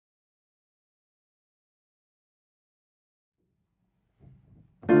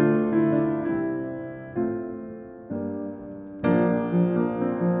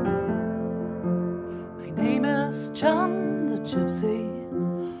John the gypsy,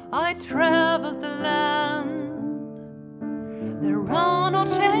 I traveled the land. There are no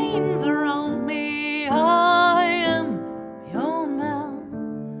chains around me, I am my own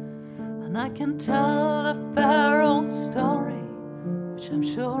man. And I can tell a fair old story, which I'm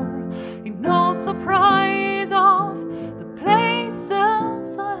sure ain't no surprise of the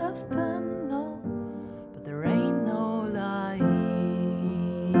places I have been, no, but there ain't no lies.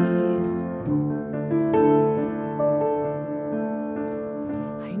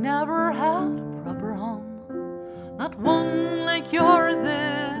 I never had a proper home, not one like yours is.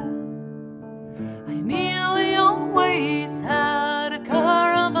 I nearly always had a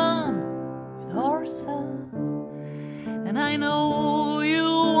caravan with horses, and I know you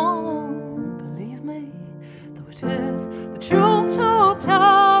won't believe me, though it is the truth to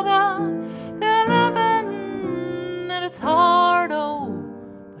tell that they're living and it's hard, oh,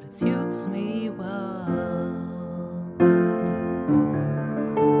 but it suits me well.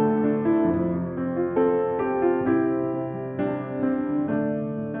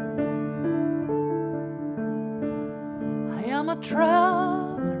 I am a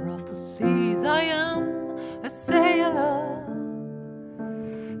traveler of the seas, I am a sailor.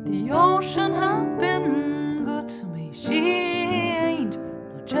 The ocean had been good to me, she ain't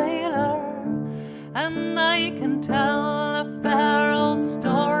no jailer. And I can tell a fair old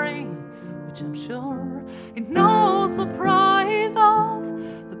story, which I'm sure ain't no surprise of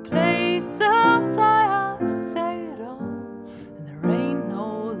the places I have stayed, oh, and there ain't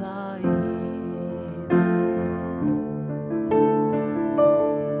no lies.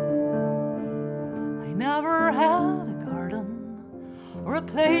 I never had a garden or a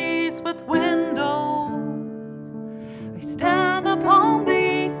place with windows. I stand upon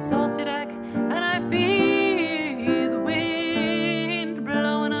the salty deck and I feel the wind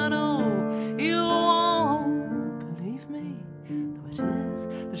blowing. I know you won't believe me, though it is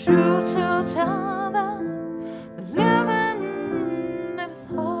the truth to tell that the living it is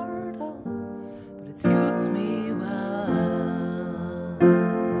hard, oh, but it suits me well.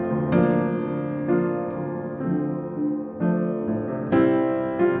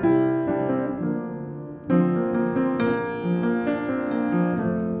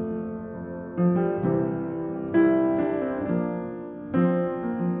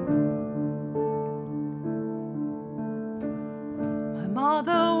 My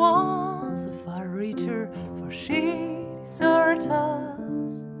mother was a fire eater, for she deserted us.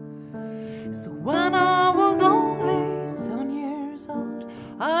 So when I was only 7 years old,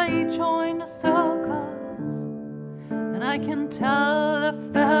 I joined the circus. And I can tell a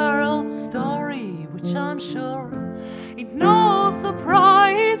fair old story, which I'm sure ain't no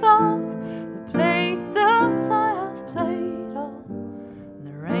surprise of the places I have played, oh, and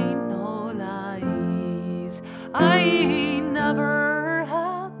there ain't no lies. I never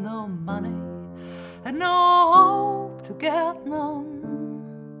had no money and no hope to get none.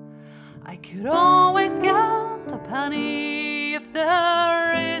 I could always get a penny if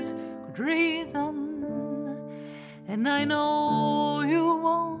there is good reason, and I know you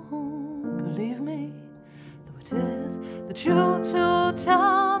won't believe me, though it is the truth to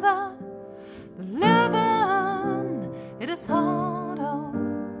tell